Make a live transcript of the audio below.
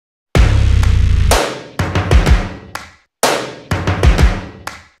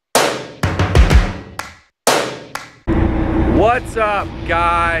What's up,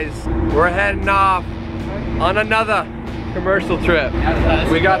 guys? We're heading off on another commercial trip.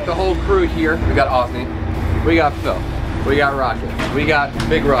 We got the whole crew here. We got Osney, we got Phil, we got Rocket, we got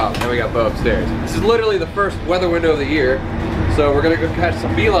Big Rob, and we got Bo upstairs. This is literally the first weather window of the year. So we're gonna go catch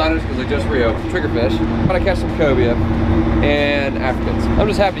some beeliners because they just reopened, triggerfish. I'm gonna catch some cobia and Africans. I'm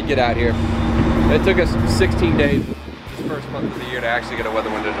just happy to get out here. It took us 16 days this first month of the year to actually get a weather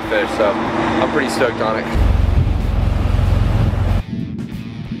window to fish, so I'm pretty stoked on it.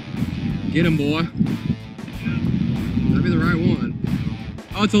 Get him, boy. That'd be the right one.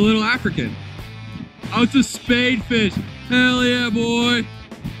 Oh, it's a little African. Oh, it's a spade fish. Hell yeah, boy.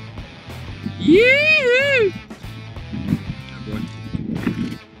 Yee-hoo!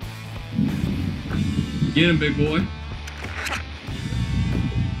 Get him, big boy.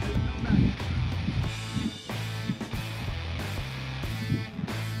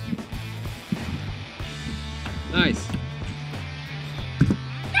 Nice.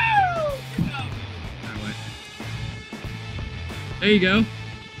 There you go.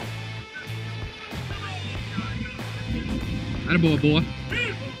 Attaboy, boy.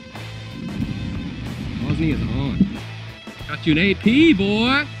 Osney is on. Got you an AP,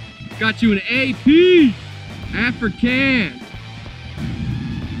 boy. Got you an AP. African.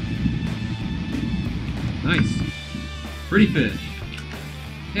 Nice. Pretty fish.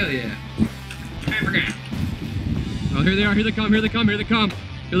 Hell yeah. African. Oh, here they are. Here they come. Here they come. Here they come.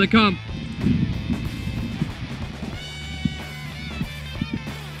 Here they come.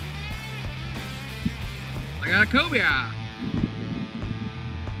 I got a cobia.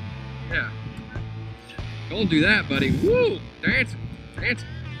 Yeah. Don't do that, buddy. Woo! Dancing. Dancing.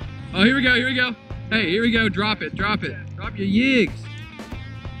 Oh, here we go. Here we go. Hey, here we go. Drop it. Drop it. Drop your yigs.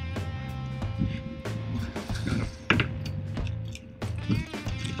 Got him.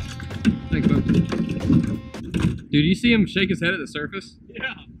 Thanks, bud. Dude, you see him shake his head at the surface?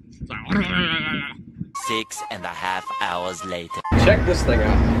 Yeah. It's like, 6.5 hours later. Check this thing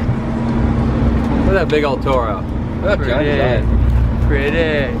out. Look at that big old Toro. Look at that giant giant.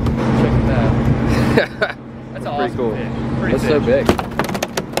 Pretty. Check it out. That's awesome. Pretty cool. Fish. Pretty That's fish. so big.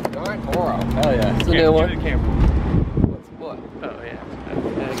 Giant Toro. Hell yeah. It's a new one. Give it the camera. What's what? Oh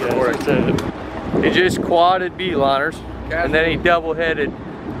yeah. He just quadded beeliners, and then he double-headed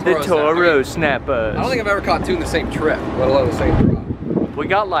the Toro snappers. I don't think I've ever caught two in the same trip, let alone the same drop. We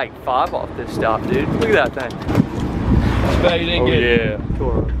got like 5 off this stop, dude. Look at that thing. I bet you didn't get it.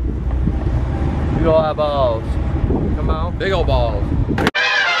 Toro. You all have balls. Come on. Big old balls.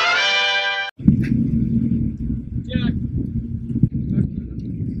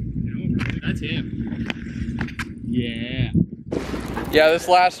 That's him. Yeah. Yeah, this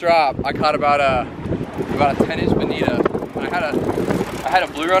last drop, I caught about a 10-inch bonita. I had a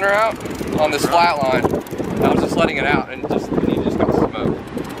blue runner out on this flat line. I was just letting it out, and he just got smoked.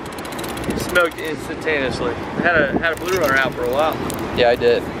 Smoked instantaneously. I had a blue runner out for a while. Yeah, I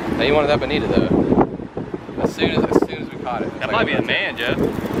did. Now you wanted that bonita though. As soon as we caught it. That might be a man, Joe.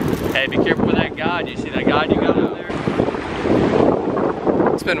 Hey, be careful with that guide. You see that guide you got out there?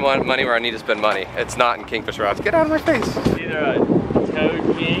 Spend money where I need to spend money. It's not in kingfish rods. Get out of my face. It's either a toad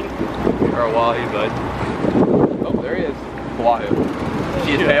king or a wahoo, bud. Oh, there he is. Wahoo.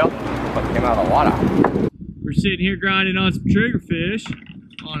 See his tail? What came out of the water. We're sitting here grinding on some triggerfish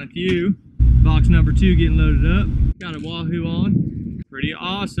on a few. Box number 2 getting loaded up. Got a wahoo on. Pretty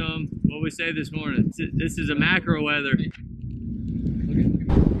awesome. What we say this morning? This is a macro weather.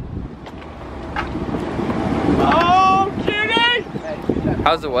 Oh, cutie!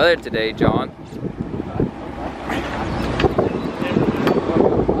 How's the weather today, John?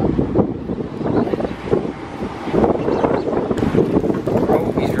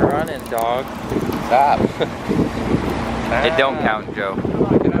 Oh, he's running, dog. Stop. It don't count, Joe.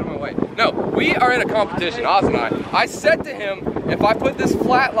 Get out of my way. No, we are in a competition, Oz and I said to him, if I put this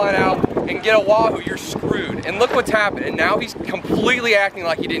flat line out and get a wahoo, you're screwed. And look what's happened. And now he's completely acting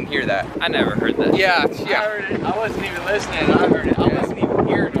like he didn't hear that. I never heard that. Yeah. I heard it. I wasn't even listening. I heard it. I wasn't even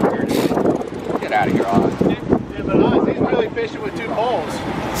hearing it. Get out of here, Oz. Yeah, but Oz, he's really fishing with 2 poles.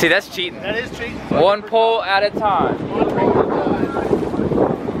 See, that's cheating. That is cheating. 1 pole at a time. 1 pole at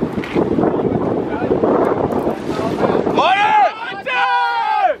a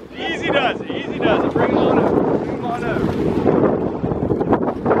time. Easy does it. Easy does it. Bring him on over. Bring him on over.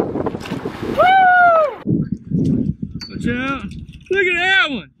 Woo! Watch out. Look at that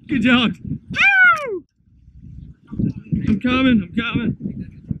one. Good job. Woo! I'm coming. I'm coming.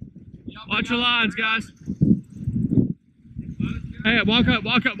 Watch your lines, guys. Hey, walk up,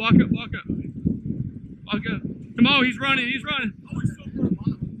 walk up, walk up, walk up. Walk up. Come on, he's running, he's running.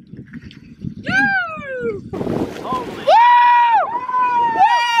 Woo! Holy. Woo!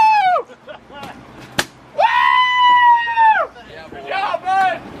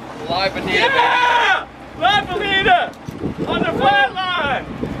 live bonita. Yeah! Live bonita! On the flat line!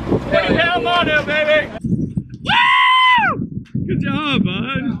 Put it down on there, baby! Woo! Good job,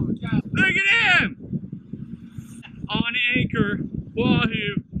 bud. Look at him! On anchor,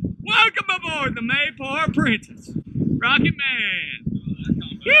 Wahoo. Welcome aboard the Mayport Princess. Rocket Man.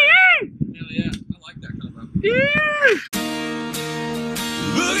 Hell yeah, I like that combo. Yeah!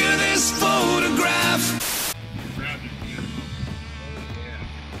 Look at this photograph.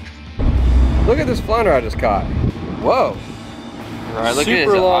 Look at this flounder I just caught. Whoa. Right, look at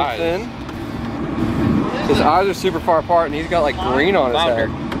Super his long eyes. fin. His eyes are super far apart and he's got like green on his head.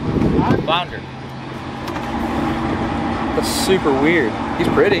 Flounder. That's super weird. He's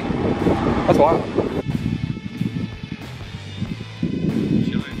pretty. That's wild.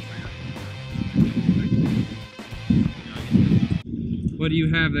 What do you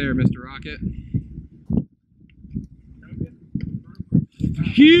have there, Mr. Rocket?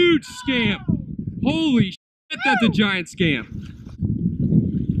 Huge scamp! Holy shit, that's a giant scamp.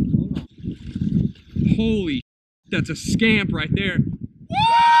 Holy shit, that's a scamp right there.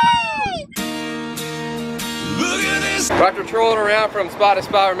 Look at this. After trolling around from spot to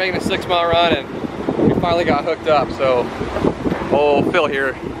spot, we're making a 6-mile run and we finally got hooked up. So old Phil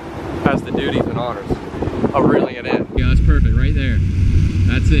here has the duties and honors of reeling it in. Yeah, that's perfect right there.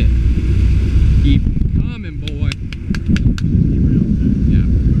 That's it. Keep coming, boy. Yeah.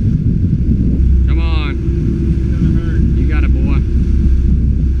 Come on. You got it, boy.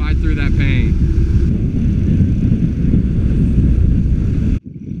 Fight through that pain.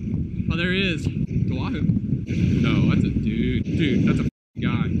 Oh, there he is. It's a wahoo. No, that's a dude. Dude, that's a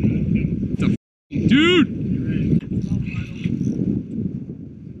guy. It's a dude.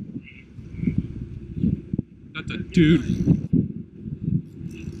 That's a dude.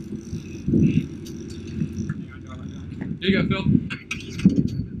 Here you go, Phil.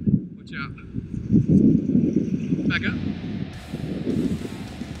 Watch out. Back up.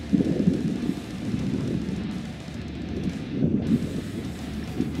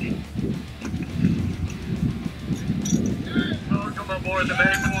 Welcome aboard the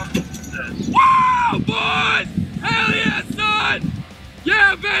Mayport Princess. Wow, boys! Hell yeah, son!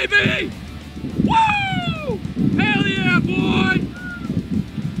 Yeah, baby! Woo! Hell yeah, boy!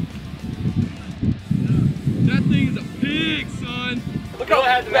 That thing is a pig, son. Look how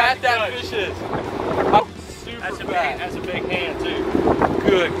fat that fish is. How super fat. That's a big hand too.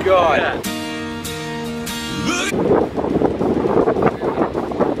 Good God.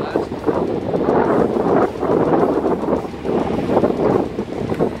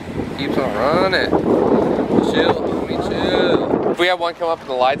 Keeps on running. Chill, homie, chill. We had one come up in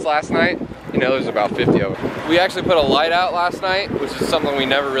the lights last night. You know, there's about 50 of them. We actually put a light out last night, which is something we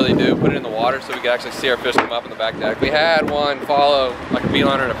never really do. Put it in the water so we could actually see our fish come up in the back deck. We had one follow like a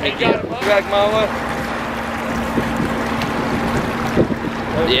beeliner and a pinky. Back, mama.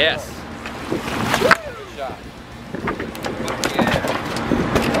 Yes. Good shot.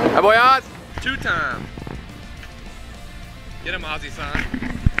 Yeah. Hey, boy, Oz. 2-time. Get him, Ozzy, son.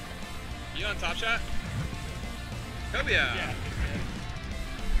 You on Top Shot? Cobia. Yeah.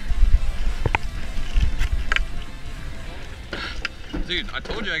 Dude, I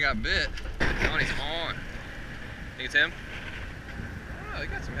told you I got bit. Johnny's on. Think it's him? Oh, he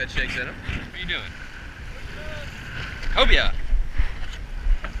got some head shakes in him. What are you doing? Cobia.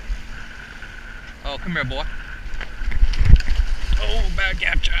 Oh, come here, boy. Oh, bad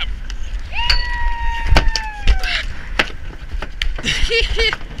gap chop.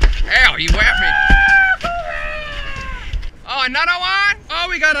 Ow, he whacked me. Oh, another one? Oh,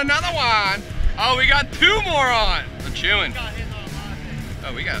 we got another one. Oh, we got 2 more on. I'm chewing.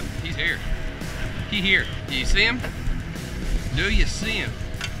 Oh, he's here. He here. Do you see him? Do you see him?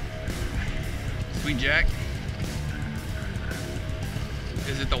 Sweet Jack.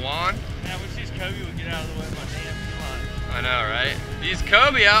 Is it the wand? Yeah, when she's Kobe, we'll get out of the way of my damn beeline. I know, right? These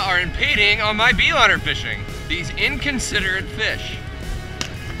cobia are impeding on my beeliner fishing. These inconsiderate fish.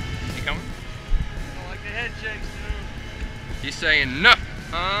 You coming? I don't like the head shakes, dude. He's saying no.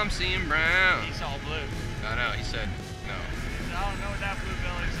 I'm seeing brown. He's all blue. I know, he said no. I don't know what that blue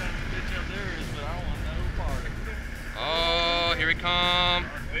belly son of a bitch up there is, but I don't want no part of it. Oh, here we come.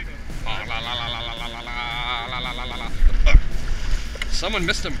 Oh, la, la, la, la, la, la, la, la, la, la, la, la. Someone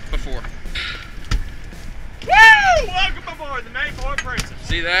missed him before. Woo! Welcome aboard the Mayport Princess.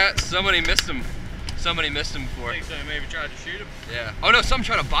 See that? Somebody missed him. Somebody missed him before. I think so. Maybe tried to shoot him. Yeah. Oh no, someone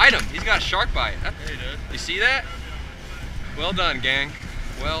tried to bite him. He's got a shark bite. Yeah, he does. You see that? Well done, gang.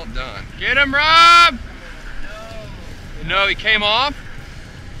 Well done. Get him, Rob! No, he came off?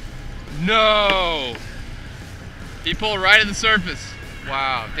 No. He pulled right at the surface.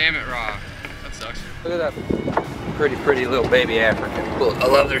 Wow, damn it, Rob. That sucks. Look at that pretty little baby African. Cool. I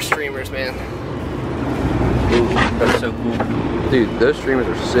love their streamers, man. Ooh, that's so cool. Dude, those streamers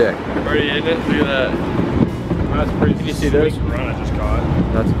are sick. Already in it? Look at that. That's pretty. Can you see those? Run I just caught.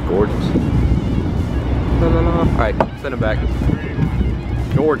 That's gorgeous. No. Alright, send them back.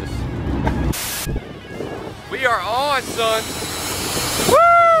 Gorgeous. We are on, son. Woo! We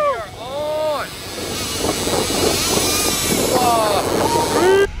are on.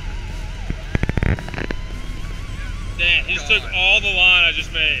 Damn, he just took all the line I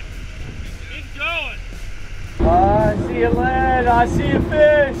just made. He's going. I see a land, I see a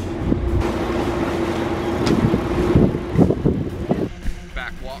fish.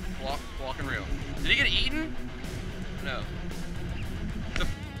 Back, walk and reel. Did he get eaten? No. The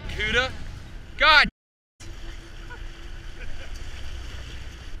cuda? God!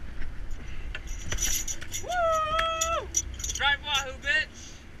 Woo! Right wahoo,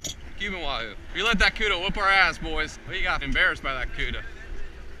 bitch. Cuban wahoo. We let that cuda whoop our ass, boys. We got embarrassed by that cuda.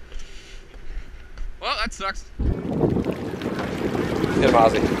 Well, that sucks. Get him,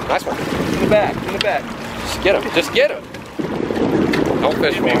 Ozzy. Nice one. In the back, in the back. Just get him, just get him. Don't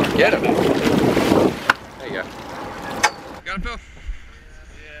fish me, get him. There you go. Got him, Phil?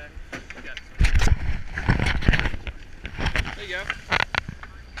 Yeah. There you go.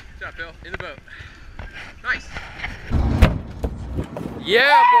 Good job, Phil. In the boat. Nice.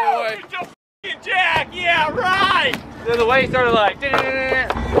 Yeah, boy. Jack, yeah, right. Then the way he started like.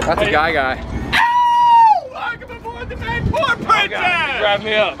 That's a guy. Welcome aboard the main port, princess. Grab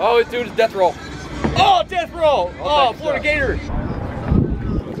me up. Oh, dude, it's death roll. Oh, death roll. Oh, Florida Gator.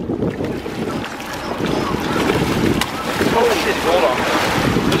 Holy shit, hold on.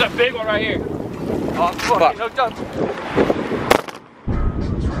 There's a big one right here. Oh, fuck. Hooked up.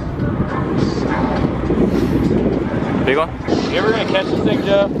 Big one? You ever gonna catch this thing,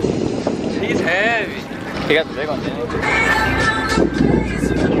 Joe? He's heavy. He got the big one, didn't he?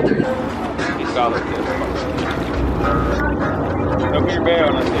 He's solid, too. Don't put your bear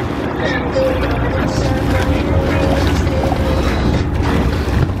on that thing.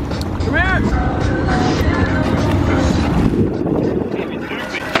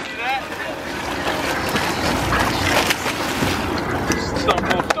 Come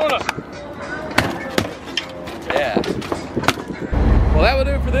here! Yeah. Well, that will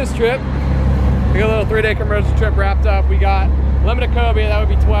do it for this trip. We got a little 3-day commercial trip wrapped up. We got limited cobia, that would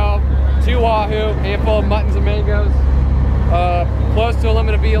be 12, 2 wahoo, handful of muttons and mangoes, close to a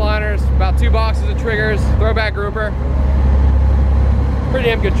limit of V-liners, about 2 boxes of triggers, throwback grouper. Pretty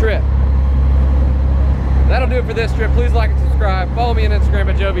damn good trip. That'll do it for this trip. Please like and subscribe. Follow me on Instagram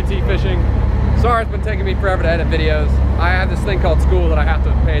at JoeVT Fishing. Sorry it's been taking me forever to edit videos. I have this thing called school that I have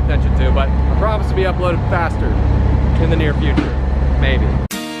to pay attention to, but I promise to be uploaded faster in the near future. Maybe.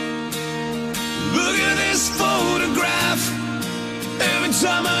 Look at this photograph. Every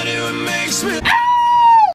time I do, it makes me